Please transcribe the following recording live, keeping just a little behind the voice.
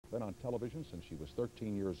been on television since she was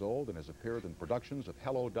 13 years old and has appeared in productions of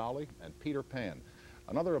Hello, Dolly and Peter Pan.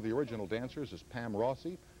 Another of the original dancers is Pam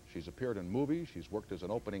Rossi. She's appeared in movies. She's worked as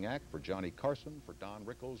an opening act for Johnny Carson, for Don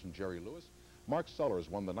Rickles and Jerry Lewis. Mark Sellers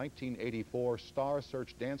won the 1984 Star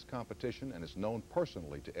Search Dance Competition and is known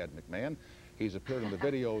personally to Ed McMahon. He's appeared in the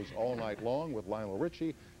videos All Night Long with Lionel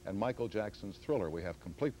Richie and Michael Jackson's Thriller. We have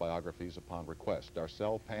complete biographies upon request.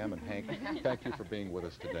 Darcel, Pam, and Hank, thank you for being with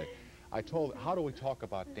us today. I told, how do we talk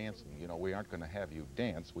about dancing? You know, we aren't going to have you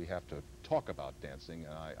dance. We have to talk about dancing,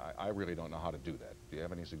 and I really don't know how to do that. Do you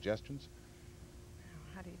have any suggestions?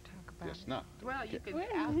 How do you talk about Yes, not. Well, you could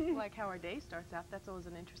ask, like, how our day starts out. That's always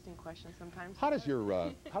an interesting question sometimes. How does your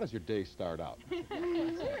day start out? Go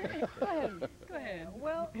ahead. Go ahead.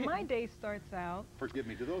 Well, my day starts out... Forgive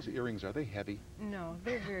me, do those earrings, are they heavy? No,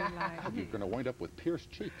 they're very light. You're going to wind up with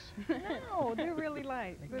pierced cheeks. No, they're really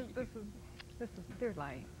light. They're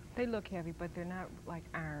light. They look heavy, but they're not like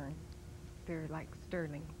iron. They're like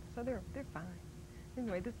sterling. So they're fine.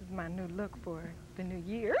 Anyway, this is my new look for the new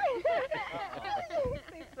year. So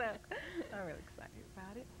I'm really excited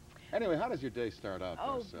about it. Anyway, how does your day start out,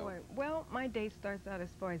 Oh, Darcel? boy. Well, my day starts out as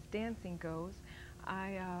far as dancing goes.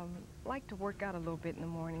 I like to work out a little bit in the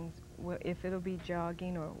mornings. Well, if it'll be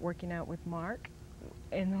jogging or working out with Mark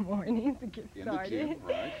in the morning to get started. In the gym,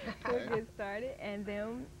 right. Okay. We'll get started, and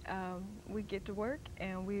then we get to work,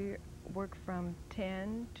 and we work from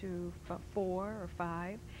 10 to 4 or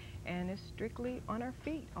 5, and it's strictly on our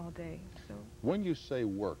feet all day. So when you say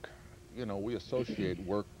work, you know, we associate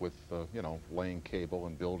work with, you know, laying cable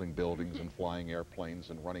and building buildings and flying airplanes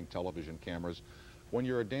and running television cameras. When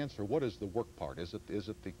you're a dancer, what is the work part? Is it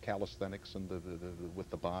the calisthenics and with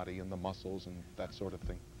the body and the muscles and that sort of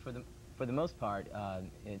thing? For the most part,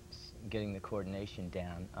 it's getting the coordination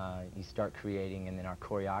down. You start creating, and then our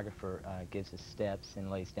choreographer gives us steps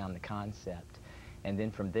and lays down the concept. And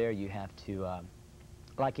then from there, you have to,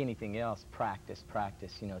 like anything else, practice,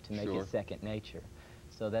 you know, to make it second nature.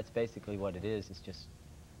 So that's basically what it is. It's just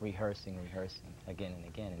rehearsing again and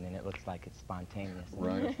again, and then it looks like it's spontaneous.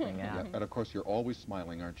 Right. And thing out. Yeah. And of course, you're always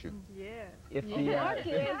smiling, aren't you? yeah. If the,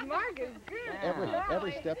 Mark is good.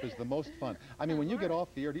 Every step is the most fun. I mean, when you get off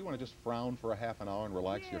the air, do you want to just frown for a half an hour and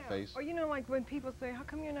relax your face? Or, you know, like when people say, how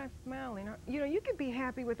come you're not smiling? Or, you know, you could be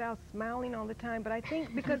happy without smiling all the time, but I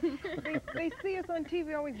think because they see us on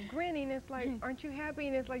TV always grinning, it's like, aren't you happy?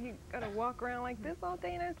 And it's like you got to walk around like this all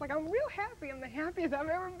day, and it's like, I'm real happy. I'm the happiest I've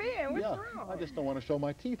ever been. What's wrong? I just don't want to show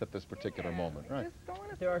my teeth at this particular moment, right?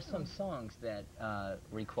 There are some songs that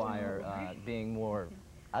require being more,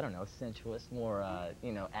 I don't know, sensuous, more,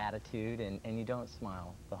 you know, attitude, and you don't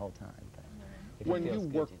smile the whole time. But when you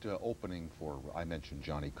worked opening for, I mentioned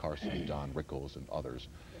Johnny Carson, Don Rickles, and others,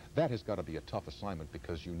 that has got to be a tough assignment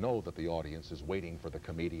because you know that the audience is waiting for the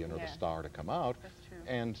comedian or the star to come out. That's true.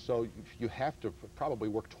 And so you have to probably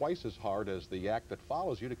work twice as hard as the act that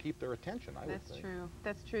follows you to keep their attention, I would think. That's true.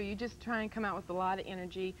 That's true. You just try and come out with a lot of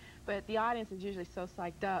energy, but the audience is usually so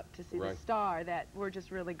psyched up to see the star that we're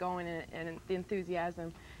just really going and the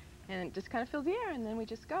enthusiasm, and it just kind of fills the air, and then we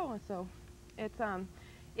just go. And so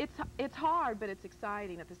it's hard, but it's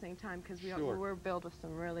exciting at the same time because we're built with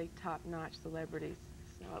some really top-notch celebrities.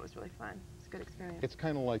 So it was really fun. It's a good experience. It's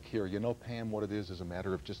kind of like here, you know, Pam, what it is a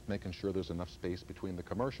matter of just making sure there's enough space between the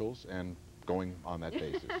commercials and going on that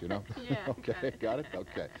basis, you know? Yeah. Okay, got it?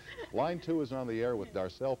 Okay. Line 2 is on the air with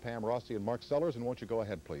Darcel, Pam Rossi, and Mark Sellers, and won't you go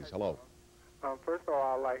ahead, please? Hello. First of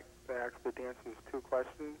all, I'd like to ask the dancers 2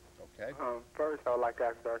 questions. Okay. First, I'd like to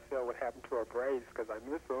ask Darcel what happened to her braids, because I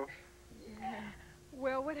miss them. Yeah.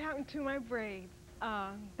 Well, what happened to my braids?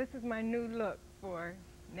 This is my new look for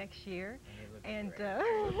next year, and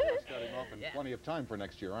starting off in plenty of time for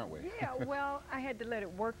next year, aren't we? Yeah, well, I had to let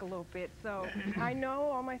it work a little bit, so I know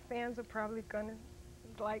all my fans are probably gonna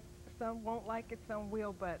like, some won't like it, some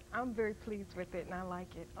will, but I'm very pleased with it, and I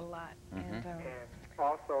like it a lot. And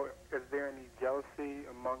also, is there any jealousy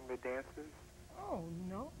among the dancers? Oh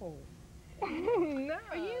no. No.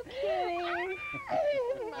 Are you kidding?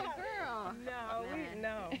 My girl.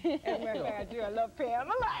 No. As a matter of fact, I do. I love Pam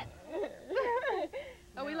a lot.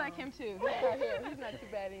 Oh, we like him too. He's not too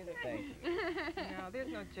bad either. Thank you. No,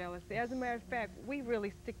 there's no jealousy. As a matter of fact, we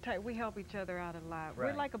really stick tight. We help each other out a lot.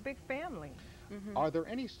 We're like a big family. Are there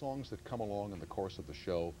any songs that come along in the course of the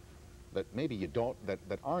show that maybe you don't,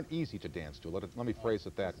 that aren't easy to dance to? Let me phrase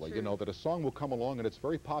it that way. You know, that a song will come along and it's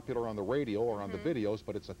very popular on the radio or on the videos,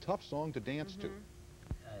 but it's a tough song to dance to.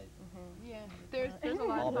 Yeah, there's a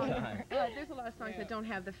lot All of the songs. time. There's a lot of songs that don't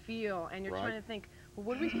have the feel, and you're trying to think, well,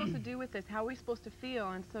 what are we supposed to do with this? How are we supposed to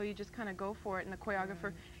feel? And so you just kind of go for it, and the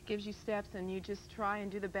choreographer gives you steps, and you just try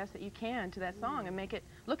and do the best that you can to that song and make it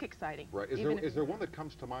look exciting. Right. Is there one that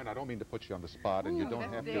comes to mind? I don't mean to put you on the spot, and you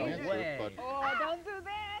don't have to answer it, but... Oh, don't do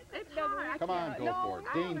that. It's hard. Come on, go for it.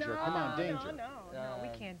 Danger. Come on, danger. No, we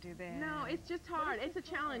can't do that. No, it's just hard. It's a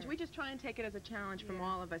challenge. We just try and take it as a challenge from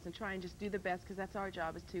all of us and try and just do the best, because that's our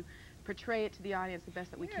job, is to portray it to the audience the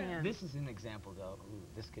best that we can. This is an example, though. Ooh,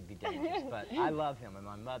 this could be dangerous, but I love him, and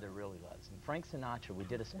my mother really loves him. Frank Sinatra, we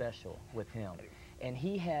did a special with him, and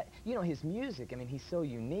he had, you know, his music, I mean, he's so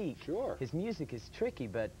unique. Sure. His music is tricky,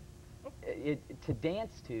 but to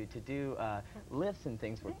dance to do lifts and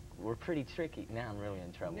things were pretty tricky. Now I'm really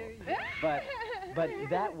in trouble. But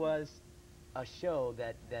that was a show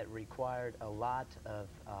that required a lot of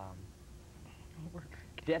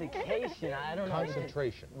dedication. I don't know.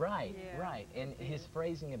 Concentration. Right, right. And his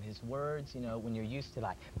phrasing of his words, you know, when you're used to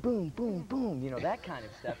like boom, boom, boom, you know, that kind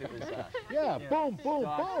of stuff. It was yeah, boom, boom,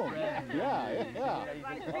 boom. Yeah.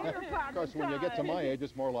 Like finger popping. Of course, when you get to my age,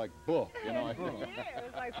 it's more like boo, you know. Yeah, it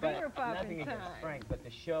was like finger popping nothing against Frank, but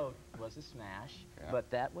the show was a smash. Yeah.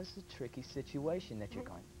 But that was a tricky situation that you're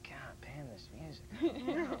going, God, Pam, this music.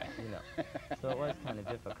 You know. So it was kind of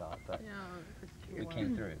difficult, but we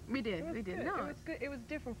came through. We did. No, it was good. It was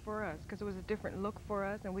different for us because it was a different look for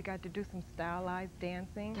us, and we got to do some stylized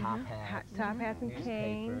dancing. Top hats. Top hats and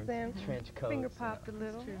canes and trench coats. Finger popped a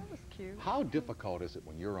little. That was cute. How difficult is it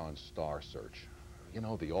when you're on Star Search? You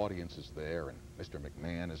know, the audience is there, and Mr.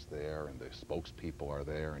 McMahon is there, and the spokespeople are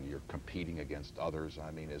there, and you're competing against others.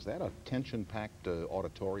 I mean, is that a tension-packed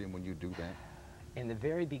auditorium when you do that? In the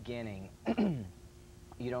very beginning,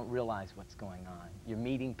 you don't realize what's going on. You're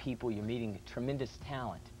meeting people, you're meeting tremendous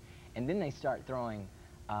talent, and then they start throwing,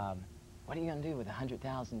 what are you going to do with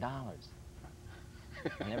 $100,000?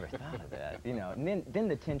 I never thought of that, you know. And then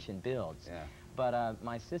the tension builds. Yeah. But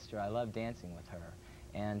my sister, I love dancing with her,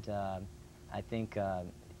 and I think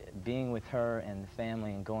being with her and the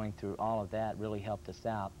family and going through all of that really helped us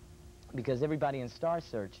out, because everybody in Star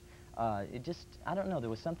Search, it just, I don't know, there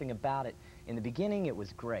was something about it. In the beginning, it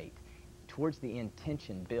was great. Towards the end,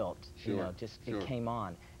 tension built, you know, just it came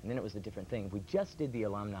on, and then it was a different thing. We just did the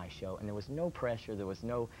alumni show, and there was no pressure, there was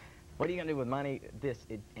no, what are you going to do with money?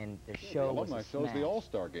 And the show was a alumni show's the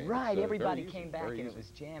all-star game. Right, everybody came back, and it was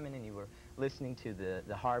jamming, and you were listening to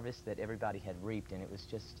the harvest that everybody had reaped, and it was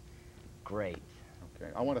just great.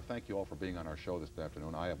 Okay, I want to thank you all for being on our show this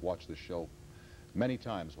afternoon. I have watched this show many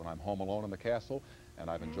times when I'm home alone in the castle, and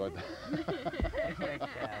I've enjoyed that.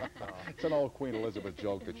 It's an old Queen Elizabeth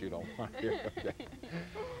joke that you don't want to hear. Okay.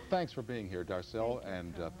 Thanks for being here, Darcel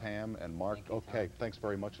and Pam and Mark. Okay, thanks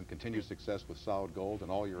very much, and continued success with Solid Gold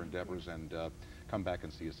and all your endeavors, and come back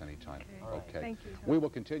and see us anytime. Okay. Thank you, Tom. We will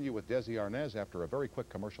continue with Desi Arnaz after a very quick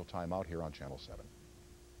commercial timeout here on Channel 7.